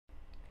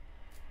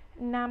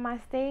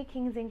Namaste,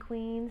 kings and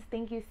queens.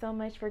 Thank you so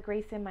much for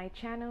gracing my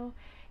channel.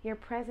 Your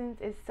presence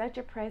is such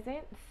a present,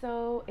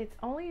 so it's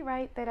only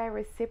right that I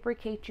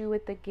reciprocate you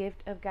with the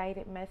gift of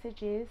guided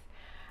messages.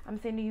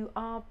 I'm sending you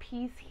all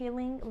peace,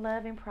 healing,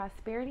 love, and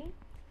prosperity,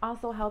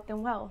 also health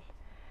and wealth.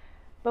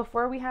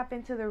 Before we hop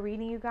into the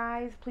reading, you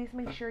guys, please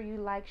make sure you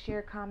like,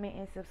 share, comment,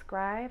 and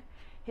subscribe.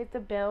 Hit the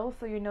bell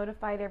so you're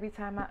notified every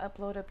time I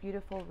upload a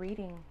beautiful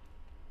reading.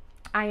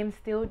 I am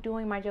still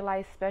doing my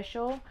July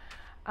special,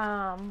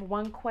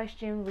 one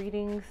question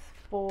readings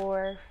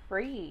for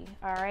free.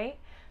 All right,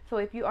 so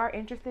if you are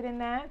interested in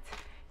that,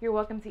 you're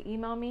welcome to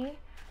email me.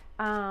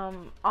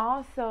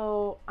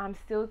 Also, I'm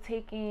still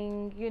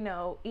taking,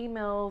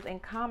 emails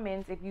and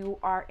comments if you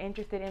are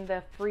interested in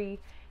the free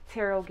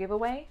tarot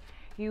giveaway.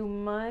 You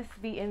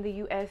must be in the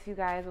US, you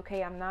guys.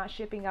 Okay, I'm not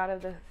shipping out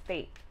of the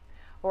state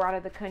or out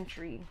of the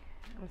country.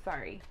 I'm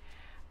sorry.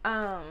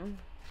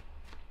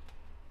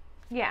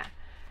 Yeah.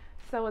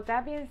 So with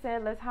that being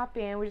said, let's hop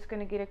in. We're just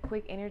going to get a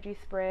quick energy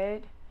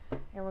spread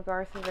in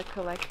regards to the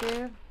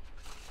collective.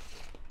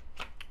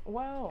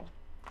 Whoa.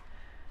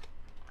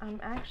 I'm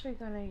actually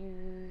going to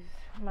use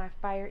my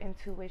Fire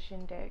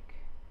Intuition deck.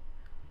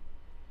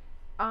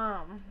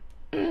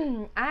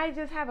 I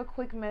just have a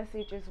quick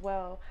message as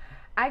well.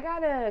 I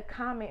got a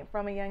comment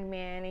from a young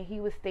man, and he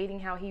was stating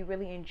how he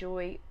really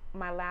enjoyed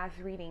my last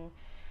reading.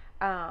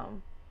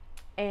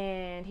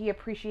 And he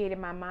appreciated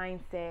my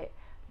mindset.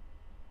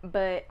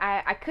 But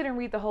I couldn't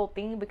read the whole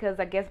thing because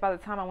I guess by the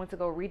time I went to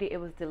go read it, it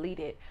was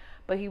deleted.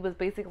 But he was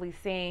basically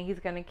saying he's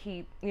going to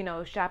keep,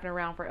 shopping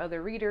around for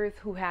other readers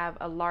who have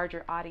a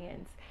larger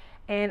audience.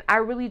 And I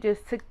really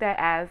just took that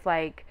as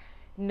like,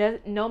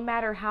 no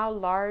matter how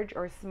large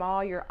or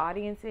small your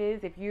audience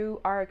is, if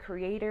you are a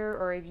creator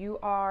or if you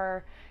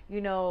are, an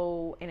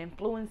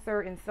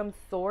influencer in some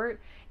sort,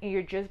 and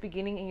you're just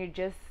beginning and you're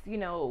just,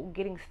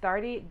 getting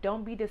started,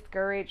 don't be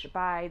discouraged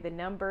by the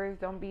numbers.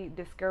 Don't be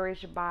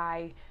discouraged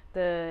by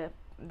the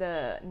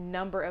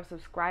number of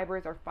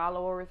subscribers or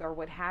followers or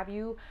what have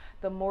you.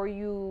 The more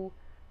you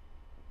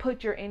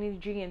put your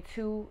energy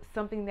into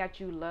something that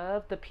you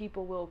love, the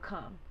people will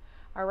come.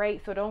 All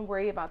right, so don't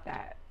worry about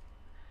that.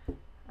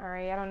 All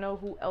right, I don't know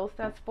who else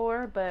that's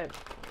for, but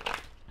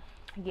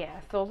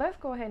yeah, so let's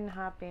go ahead and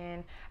hop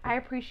in. I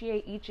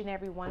appreciate each and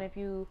every one of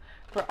you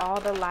for all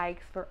the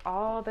likes, for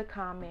all the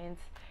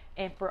comments,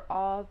 and for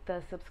all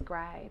the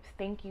subscribes.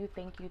 Thank you,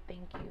 thank you,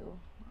 thank you.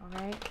 All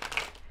right,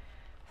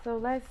 so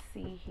let's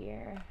see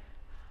here.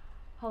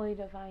 Holy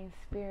Divine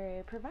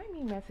Spirit, provide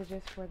me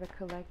messages for the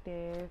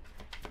collective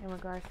in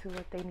regards to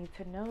what they need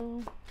to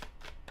know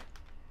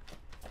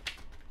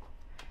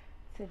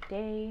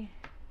today,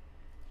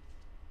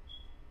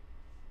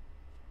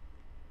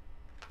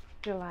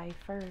 July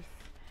 1st.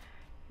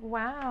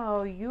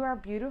 Wow, you are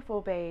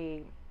beautiful,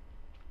 babe.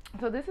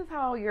 So this is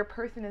how your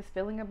person is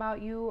feeling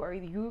about you, or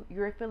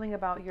you're feeling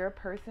about your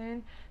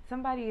person.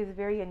 Somebody is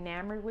very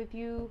enamored with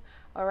you.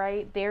 All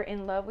right, they're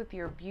in love with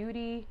your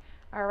beauty.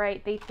 All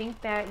right, they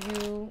think that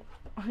you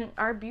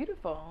are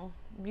beautiful.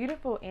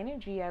 Beautiful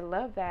energy. I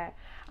love that.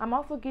 I'm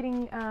also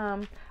getting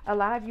a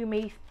lot of you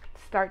may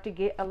start to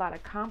get a lot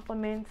of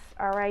compliments,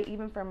 all right,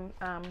 even from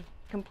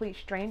complete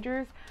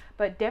strangers,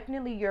 but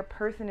definitely your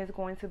person is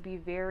going to be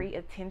very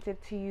attentive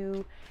to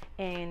you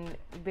and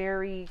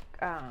very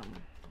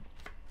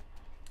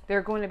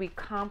they're going to be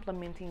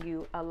complimenting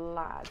you a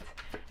lot.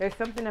 There's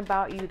something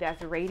about you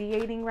that's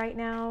radiating right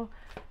now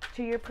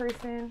to your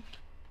person.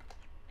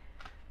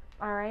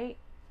 All right,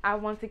 I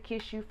want to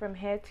kiss you from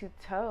head to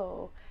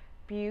toe.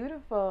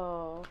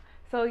 Beautiful.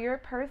 So your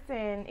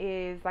person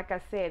is, like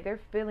I said, they're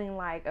feeling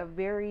like a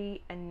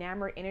very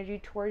enamored energy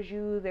towards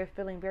you. They're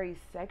feeling very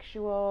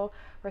sexual.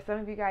 For some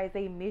of you guys,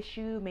 they miss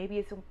you. Maybe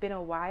it's been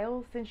a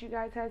while since you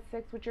guys had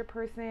sex with your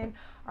person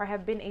or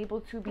have been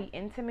able to be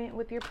intimate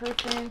with your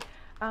person.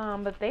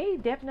 But they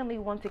definitely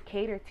want to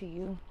cater to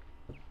you.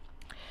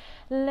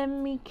 Let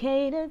me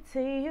cater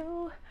to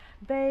you.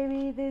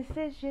 Baby, this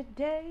is your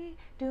day.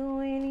 Do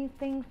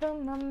anything for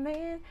my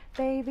man.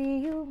 Baby,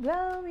 you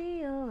blow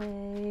me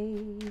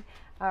away.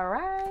 All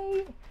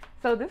right.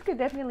 So this could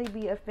definitely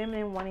be a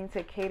feminine wanting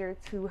to cater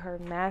to her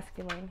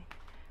masculine.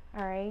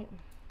 All right.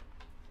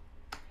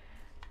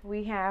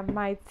 We have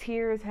my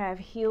tears have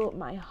healed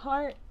my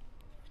heart.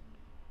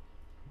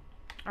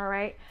 All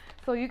right.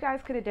 So you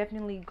guys could have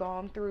definitely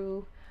gone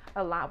through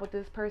a lot with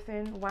this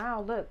person.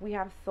 Wow, look, we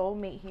have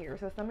soulmate here.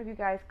 So some of you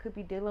guys could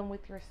be dealing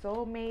with your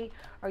soulmate,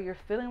 or you're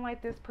feeling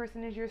like this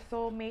person is your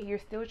soulmate. You're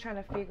still trying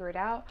to figure it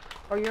out,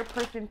 or your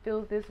person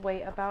feels this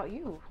way about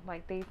you,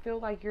 like they feel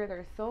like you're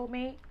their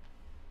soulmate,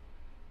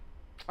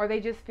 or they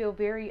just feel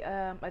very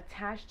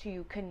attached to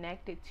you,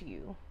 connected to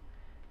you.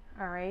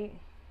 All right,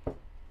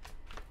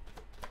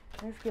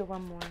 let's get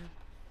one more.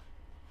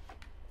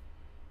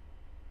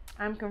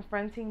 I'm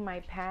confronting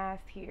my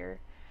past here.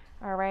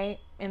 All right,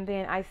 and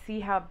then I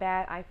see how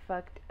bad I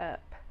fucked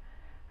up.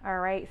 All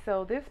right,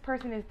 so this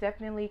person is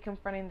definitely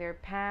confronting their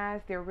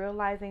past. They're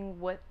realizing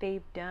what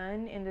they've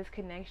done in this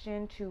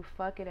connection to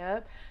fuck it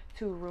up,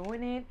 to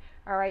ruin it.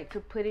 All right, to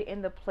put it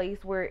in the place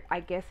where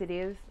I guess it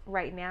is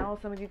right now.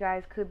 Some of you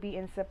guys could be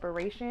in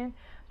separation,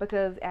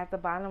 because at the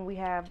bottom we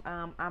have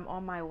I'm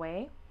on my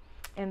way.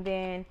 And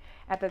then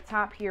at the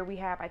top here we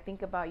have I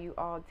think about you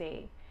all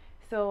day.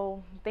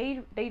 So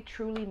they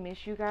truly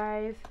miss you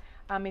guys.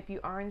 If you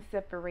are in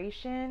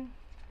separation,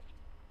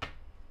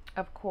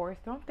 of course,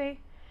 don't they?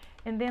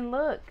 And then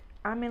look,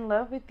 I'm in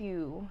love with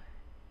you.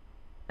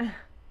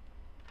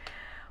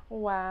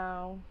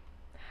 Wow.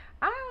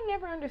 I don't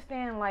never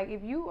understand, like,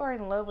 if you are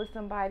in love with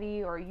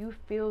somebody or you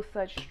feel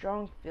such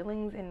strong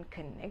feelings and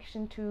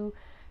connection to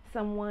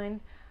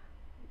someone,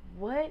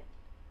 what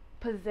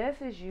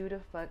possesses you to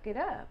fuck it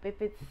up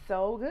if it's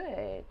so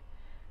good?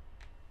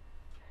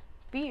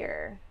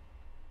 Fear.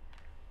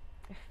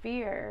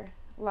 Fear.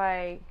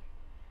 Like,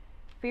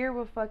 fear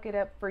will fuck it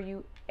up for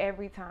you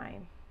every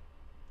time.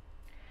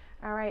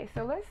 All right,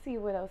 so let's see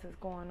what else is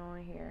going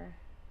on here.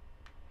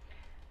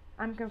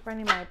 I'm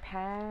confronting my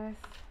past.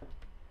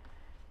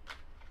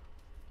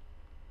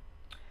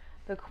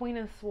 The Queen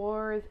of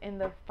Swords and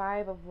the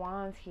Five of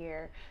Wands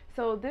here.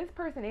 So this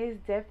person is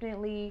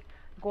definitely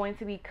going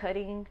to be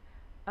cutting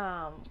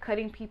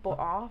people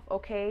off,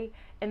 okay?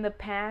 In the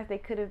past, they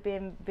could have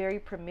been very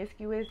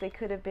promiscuous. They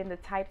could have been the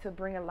type to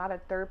bring a lot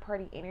of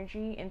third-party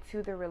energy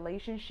into the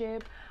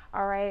relationship,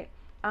 all right?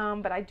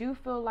 But I do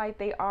feel like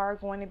they are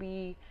going to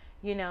be,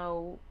 you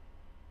know,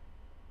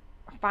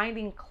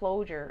 finding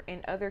closure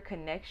in other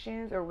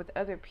connections or with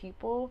other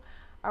people.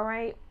 All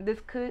right, this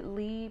could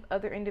leave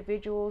other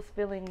individuals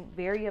feeling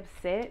very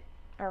upset.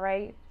 All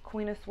right,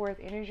 Queen of Swords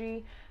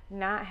energy,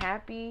 not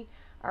happy.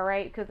 All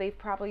right, because they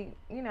probably,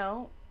 you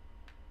know,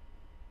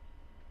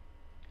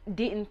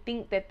 didn't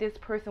think that this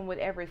person would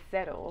ever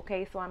settle.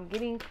 Okay, so I'm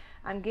getting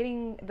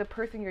the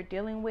person you're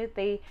dealing with,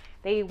 they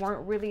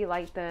weren't really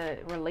like the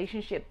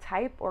relationship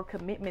type or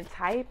commitment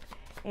type,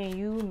 and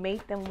you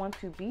made them want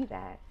to be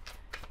that.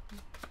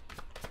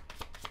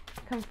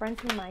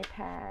 Confronting my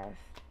past.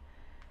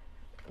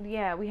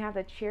 Yeah, we have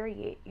the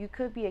Chariot. You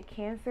could be a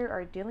Cancer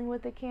or dealing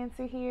with a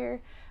Cancer here,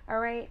 all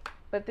right?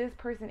 But this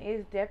person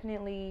is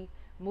definitely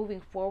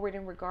moving forward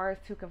in regards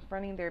to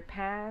confronting their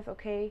past,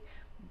 okay?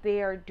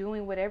 They are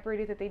doing whatever it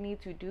is that they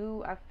need to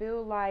do. I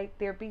feel like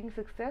they're being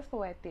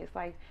successful at this.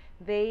 Like,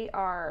 they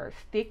are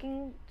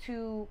sticking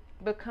to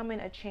becoming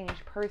a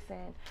changed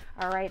person,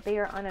 all right? They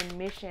are on a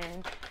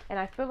mission, and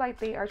I feel like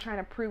they are trying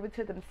to prove it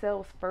to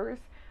themselves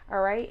first, all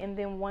right? And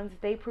then once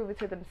they prove it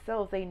to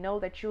themselves, they know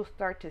that you'll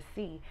start to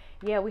see.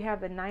 Yeah, we have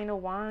the Nine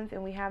of Wands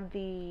and we have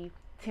the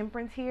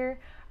Temperance here,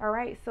 all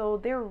right? So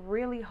they're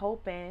really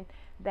hoping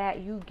that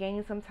you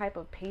gain some type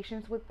of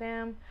patience with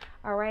them,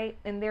 all right?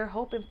 And they're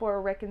hoping for a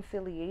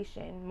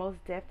reconciliation, most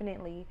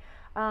definitely.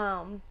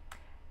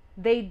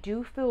 They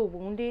do feel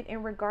wounded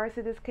in regards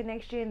to this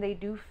connection. They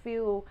do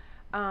feel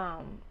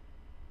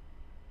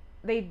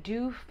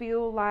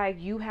like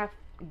you have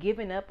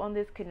given up on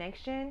this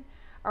connection,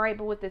 all right?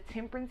 But with the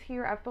Temperance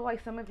here, I feel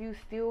like some of you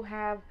still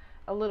have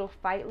a little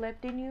fight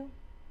left in you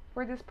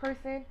for this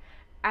person.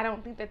 I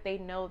don't think that they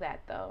know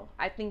that, though.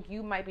 I think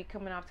you might be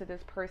coming off to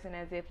this person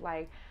as if,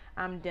 like,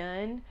 I'm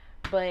done,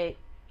 but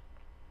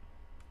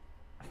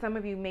some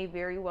of you may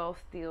very well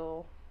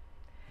still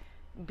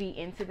be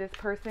into this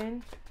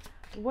person.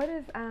 What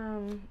is,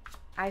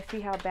 I see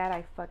how bad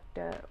I fucked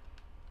up.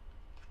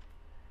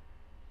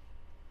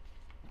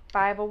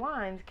 Five of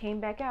Wands came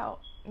back out.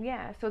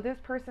 Yeah, so this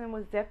person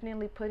was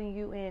definitely putting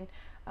you in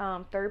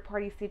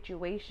third-party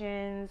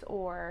situations,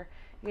 or,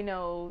 you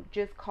know,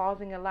 just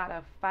causing a lot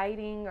of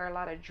fighting or a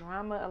lot of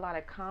drama, a lot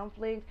of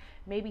conflict.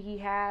 Maybe he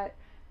had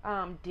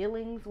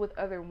dealings with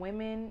other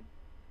women.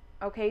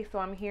 Okay, so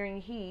I'm hearing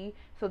he.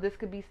 So this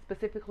could be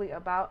specifically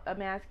about a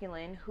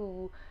masculine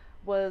who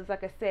was,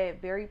 like I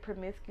said, very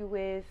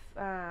promiscuous.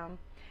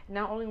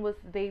 Not only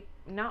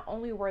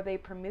were they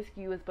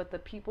promiscuous, but the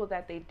people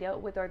that they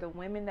dealt with, or the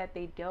women that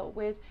they dealt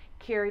with,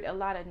 carried a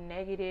lot of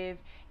negative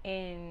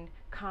and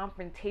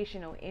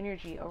confrontational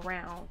energy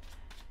around.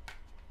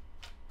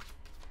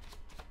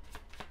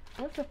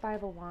 What's the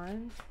Five of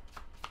Wands?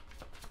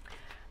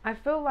 I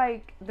feel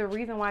like the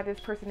reason why this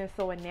person is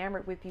so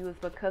enamored with you is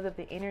because of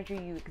the energy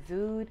you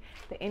exude,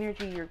 the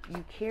energy you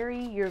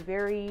carry. You're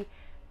very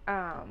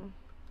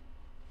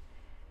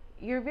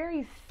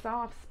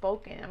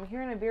soft-spoken. I'm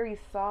hearing a very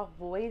soft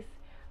voice,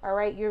 all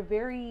right? You're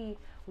very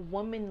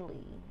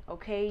womanly,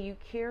 okay? You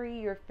carry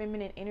your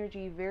feminine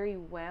energy very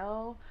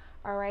well,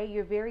 all right?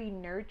 You're very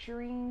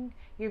nurturing.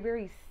 You're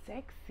very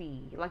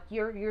sexy. Like,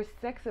 your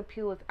sex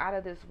appeal is out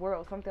of this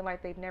world, something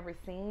like they've never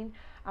seen.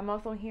 I'm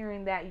also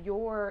hearing that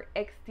your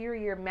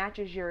exterior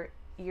matches your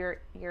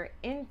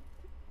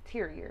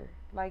interior,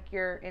 like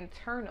your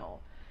internal.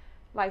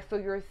 Like, so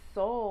your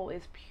soul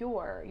is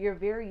pure. You're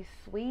very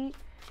sweet,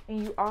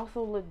 and you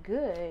also look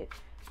good.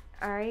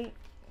 All right.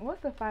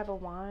 What's the Five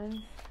of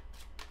Wands?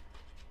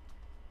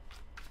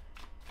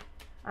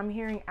 I'm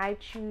hearing I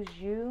choose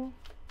you.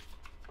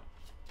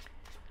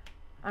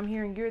 I'm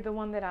hearing you're the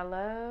one that I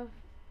love.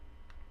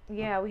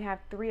 Yeah, we have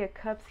Three of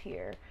Cups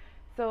here.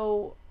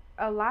 So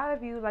a lot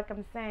of you, like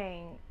I'm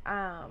saying,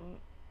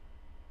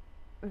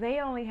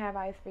 they only have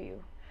eyes for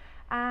you.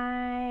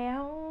 I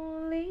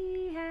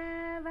only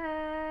have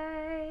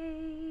eyes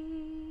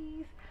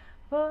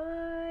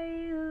for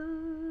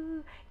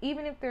you.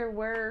 Even if there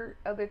were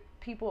other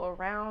people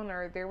around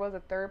or there was a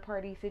third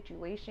party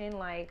situation,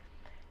 like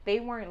they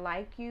weren't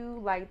like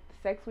you. Like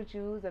sex with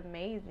you is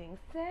amazing.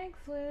 Sex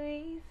with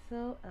me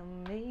so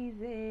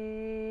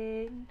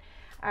amazing.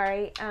 All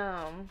right.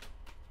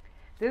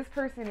 This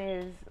person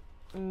is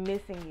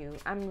missing you.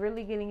 I'm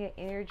really getting an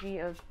energy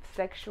of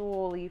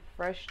sexually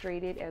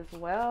frustrated as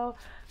well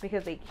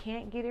because they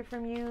can't get it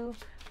from you.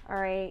 All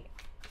right.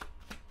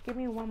 Give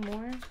me one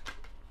more.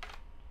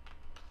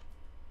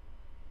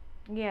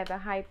 Yeah, the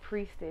High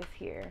Priestess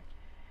here.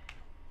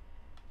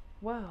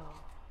 Whoa.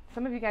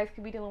 Some of you guys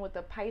could be dealing with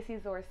the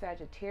Pisces or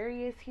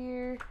Sagittarius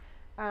here.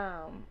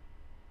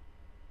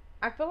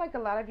 I feel like a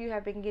lot of you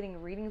have been getting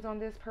readings on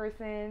this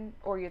person,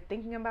 or you're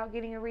thinking about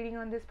getting a reading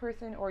on this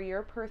person, or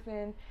your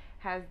person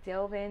has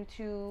delved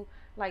into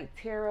like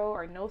tarot,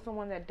 or know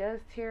someone that does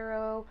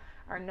tarot,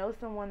 or know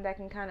someone that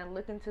can kind of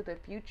look into the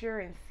future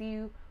and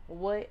see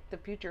what the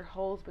future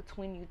holds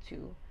between you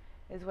two,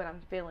 is what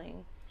I'm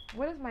feeling.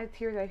 What is my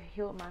tears that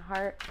healed my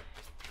heart?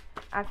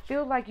 I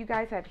feel like you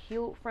guys have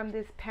healed from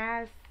this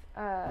past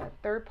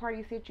third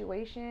party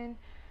situation.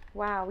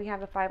 Wow, we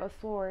have the Five of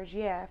Swords.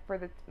 Yeah,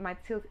 for my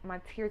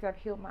tears have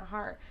healed my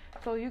heart.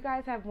 So you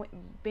guys have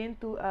been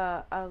through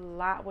a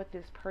lot with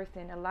this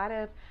person, a lot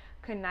of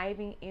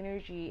conniving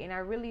energy, and I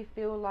really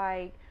feel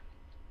like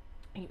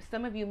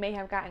some of you may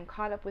have gotten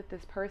caught up with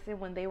this person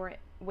when they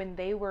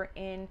were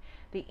in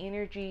the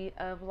energy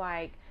of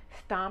like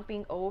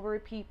stomping over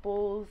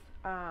people's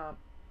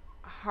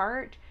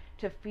heart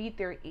to feed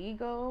their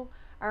ego.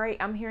 All right,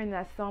 I'm hearing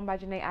that song by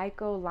Janae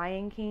Aiko,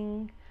 Lion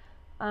King.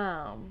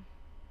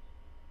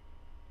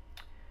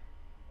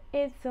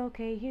 It's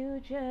okay,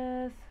 you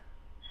just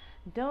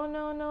don't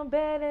know no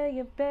better.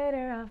 You're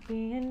better off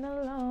being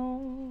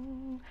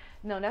alone.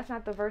 No, that's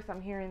not the verse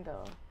I'm hearing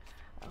though.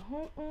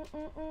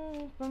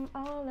 From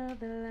all of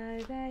the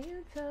lies that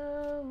you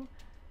told.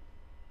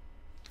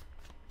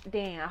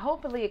 Damn,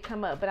 hopefully it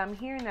come up. But I'm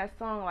hearing that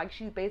song like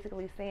she's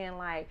basically saying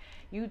like,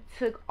 you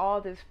took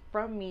all this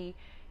from me.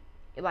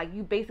 Like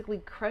you basically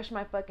crushed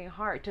my fucking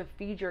heart to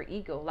feed your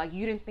ego. Like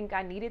you didn't think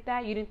I needed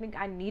that. You didn't think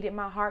I needed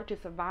my heart to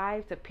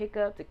survive, to pick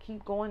up, to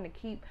keep going, to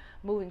keep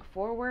moving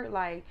forward.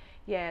 Like,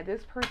 yeah,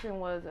 this person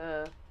was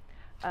a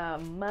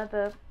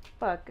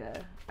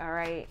motherfucker. All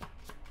right.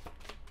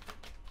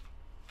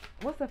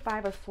 What's the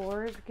Five of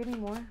Swords? Give me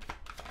more.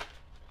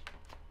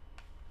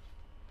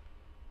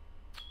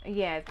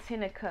 Yeah,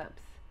 Ten of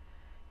Cups.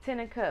 Ten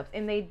of Cups.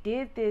 And they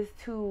did this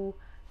to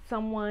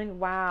someone.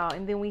 Wow.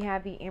 And then we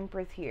have the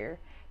Empress here.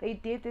 They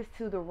did this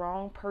to the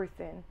wrong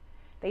person.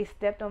 They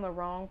stepped on the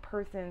wrong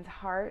person's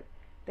heart.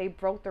 They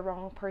broke the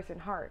wrong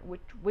person's heart,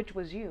 which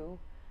was you.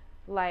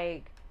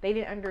 Like, they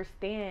didn't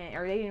understand,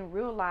 or they didn't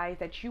realize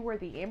that you were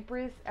the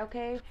Empress,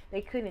 okay?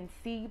 They couldn't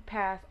see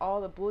past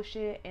all the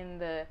bullshit and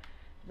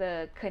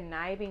the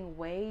conniving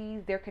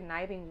ways, their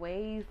conniving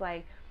ways,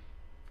 like,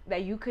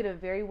 that you could have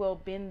very well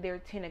been their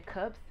Ten of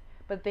Cups.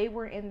 But they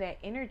were in that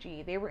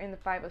energy. They were in the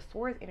Five of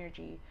Swords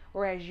energy.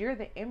 Whereas you're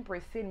the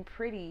Empress sitting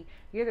pretty.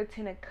 You're the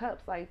Ten of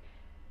Cups. Like,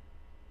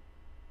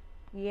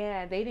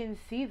 yeah, they didn't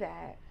see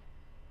that.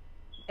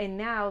 And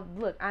now,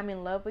 look, I'm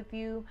in love with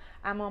you.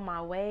 I'm on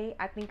my way.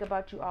 I think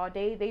about you all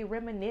day. They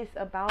reminisce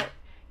about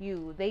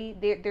you.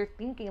 They're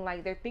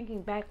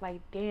thinking back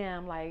like,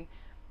 damn, like,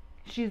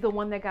 she's the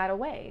one that got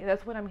away.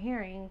 That's what I'm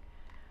hearing.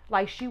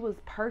 Like, she was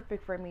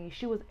perfect for me.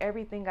 She was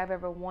everything I've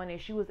ever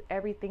wanted. She was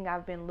everything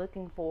I've been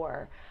looking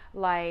for.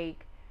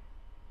 Like,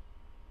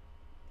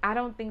 I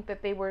don't think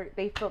that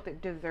they felt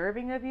it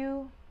deserving of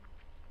you.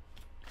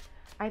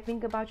 I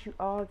think about you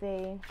all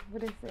day.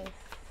 What is this?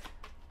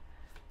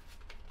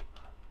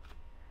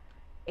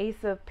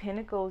 Ace of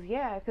Pentacles.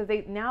 Yeah, because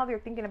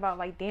they're thinking about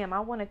like, damn, I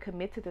want to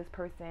commit to this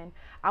person.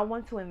 I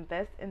want to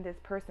invest in this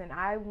person.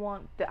 I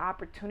want the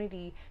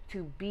opportunity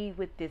to be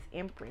with this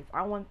Empress.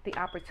 I want the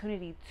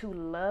opportunity to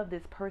love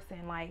this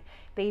person. Like,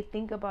 they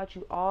think about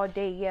you all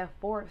day. Yeah,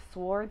 Four of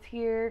Swords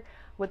here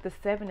with the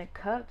Seven of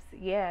Cups.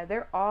 Yeah,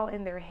 they're all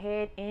in their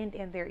head and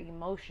in their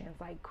emotions,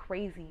 like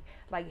crazy,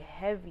 like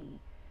heavy.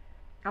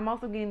 I'm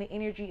also getting the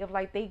energy of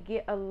like they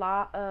get a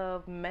lot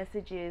of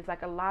messages,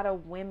 like a lot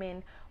of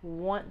women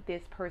want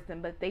this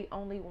person, but they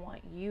only want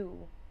you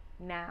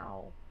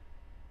now.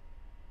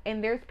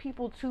 And there's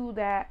people too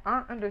that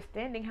aren't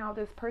understanding how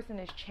this person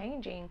is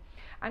changing.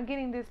 I'm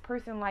getting this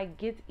person like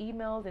gets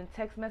emails and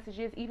text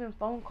messages, even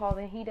phone calls,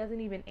 and he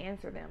doesn't even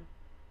answer them.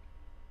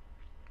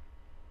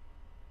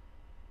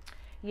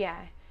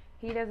 Yeah,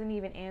 he doesn't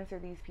even answer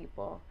these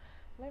people.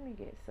 Let me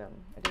get some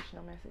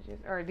additional messages,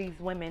 or these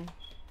women.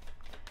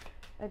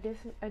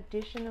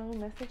 Additional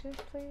messages,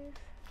 please.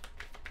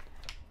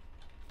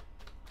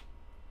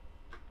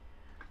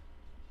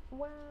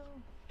 Wow.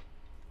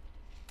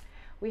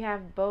 We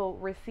have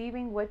both,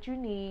 receiving what you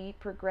need,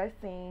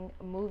 progressing,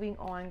 moving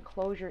on,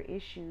 closure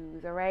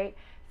issues. All right.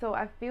 So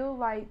I feel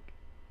like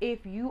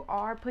if you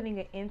are putting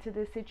it into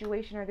this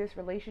situation or this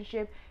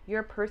relationship,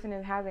 your person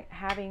is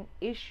having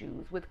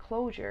issues with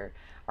closure,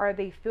 or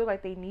they feel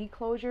like they need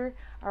closure.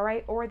 All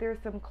right. Or there's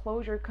some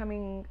closure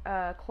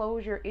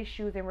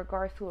issues in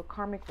regards to a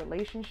karmic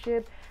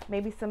relationship.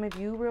 Maybe some of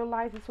you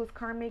realized this was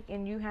karmic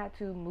and you had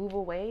to move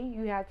away.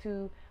 You had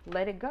to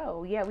let it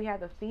go. Yeah, we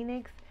have the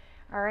Phoenix.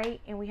 All right.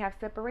 And we have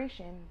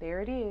separation.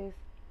 There it is.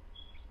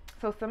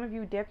 So some of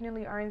you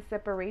definitely are in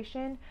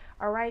separation,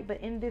 all right?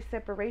 But in this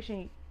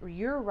separation,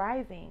 you're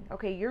rising,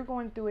 okay? You're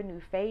going through a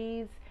new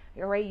phase,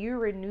 all right? You're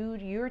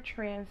renewed, you're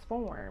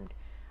transformed,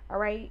 all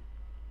right?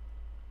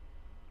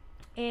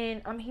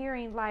 And I'm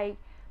hearing like,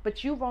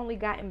 but you've only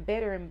gotten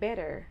better and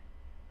better.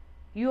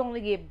 You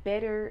only get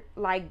better,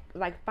 like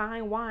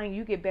fine wine,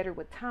 you get better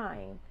with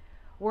time.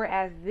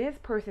 Whereas this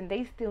person,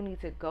 they still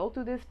need to go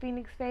through this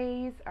Phoenix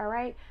phase, all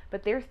right?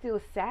 But they're still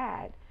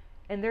sad.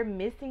 And they're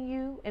missing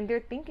you, and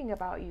they're thinking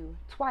about you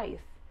twice,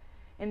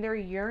 and they're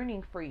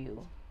yearning for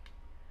you,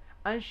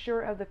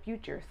 unsure of the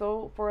future.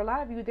 So for a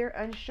lot of you, they're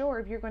unsure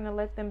if you're going to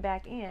let them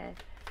back in.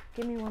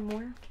 Give me one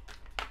more.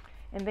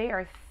 And they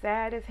are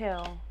sad as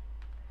hell.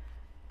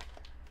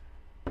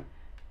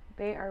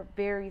 They are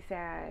very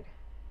sad.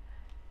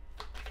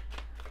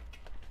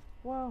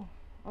 Whoa.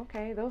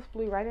 Okay, those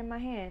flew right in my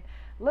hand.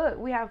 Look,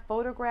 we have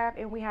photograph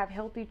and we have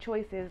healthy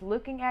choices.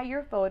 Looking at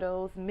your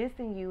photos,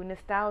 missing you,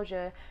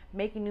 nostalgia,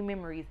 making new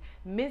memories.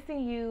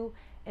 Missing you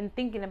and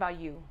thinking about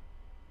you.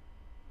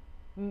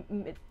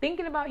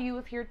 Thinking about you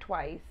is here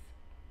twice.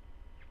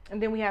 And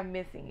then we have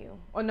missing you.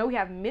 Or no, we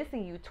have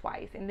missing you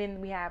twice. And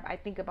then we have I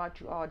think about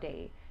you all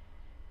day.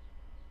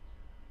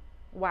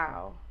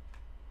 Wow.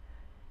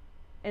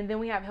 And then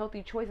we have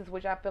healthy choices,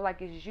 which I feel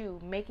like is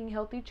you. Making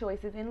healthy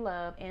choices in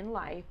love and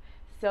life.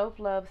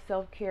 Self-love,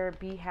 self-care,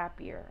 be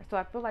happier. So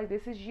I feel like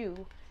this is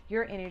you,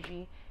 your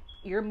energy.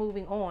 You're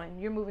moving on.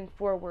 You're moving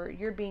forward.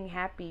 You're being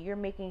happy. You're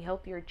making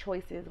healthier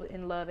choices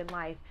in love and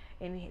life.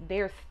 And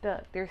they're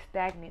stuck. They're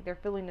stagnant. They're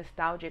feeling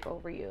nostalgic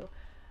over you.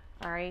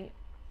 All right.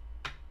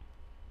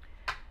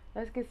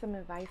 Let's get some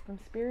advice from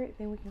Spirit.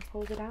 Then we can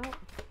close it out.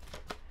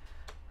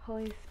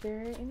 Holy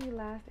Spirit, any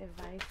last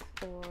advice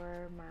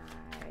for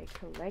my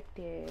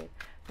collective,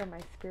 for my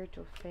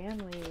spiritual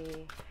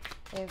family?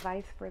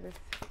 Advice for this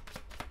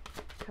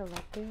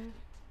collective.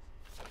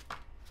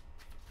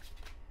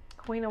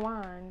 Queen of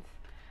Wands.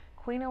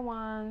 Queen of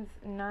Wands,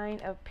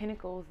 Nine of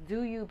Pentacles.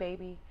 Do you,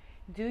 baby.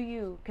 Do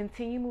you.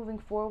 Continue moving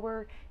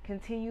forward.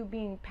 Continue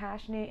being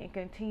passionate and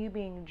continue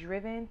being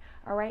driven.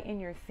 All right. In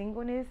your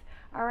singleness.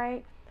 All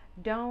right.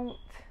 Don't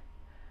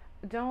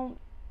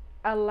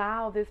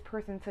allow this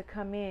person to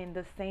come in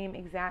the same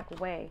exact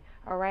way.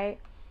 All right.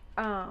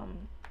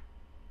 I'm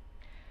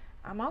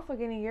also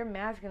getting your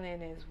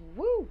masculine is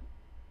woo.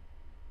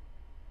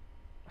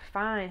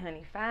 Fine,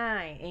 honey,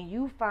 fine. And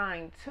you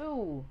fine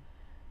too.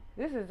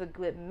 This is a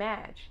good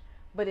match.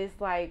 But it's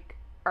like,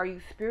 are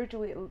you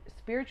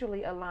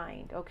spiritually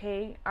aligned?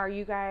 Okay. Are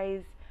you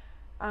guys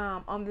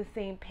on the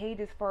same page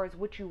as far as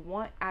what you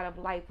want out of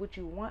life, what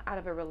you want out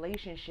of a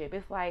relationship?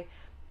 It's like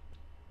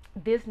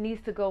this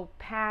needs to go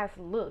past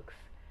looks.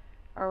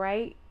 All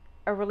right.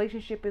 A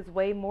relationship is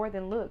way more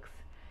than looks.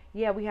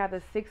 Yeah, we have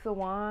the Six of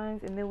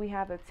Wands and then we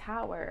have the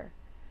Tower.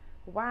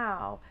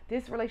 Wow.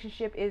 This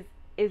relationship is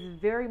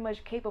very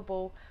much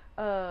capable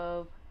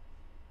of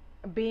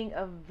being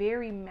a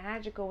very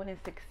magical and a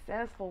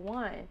successful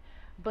one.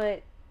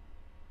 But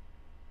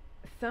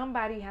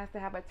somebody has to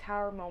have a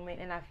Tower moment,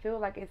 and I feel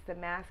like it's the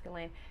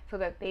masculine, so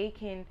that they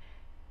can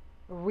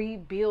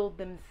rebuild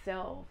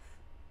themselves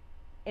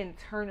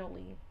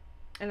internally.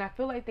 And I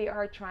feel like they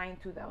are trying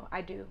to, though.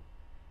 I do.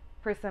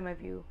 For some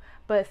of you.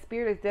 But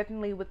Spirit is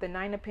definitely with the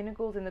Nine of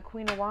Pentacles and the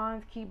Queen of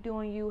Wands. Keep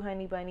doing you,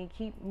 honey bunny.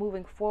 Keep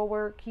moving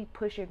forward. Keep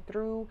pushing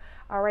through.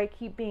 All right.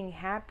 Keep being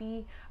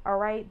happy. All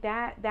right.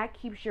 That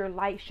keeps your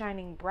light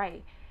shining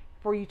bright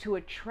for you to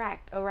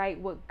attract, all right,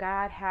 what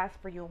God has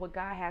for you and what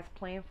God has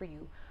planned for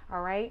you.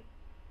 All right.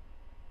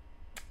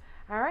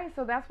 All right.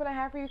 So that's what I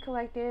have for you,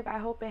 collective. I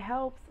hope it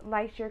helps.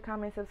 Like, share,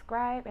 comment,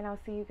 subscribe, and I'll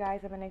see you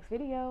guys in my next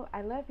video.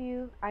 I love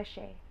you.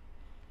 Ashe.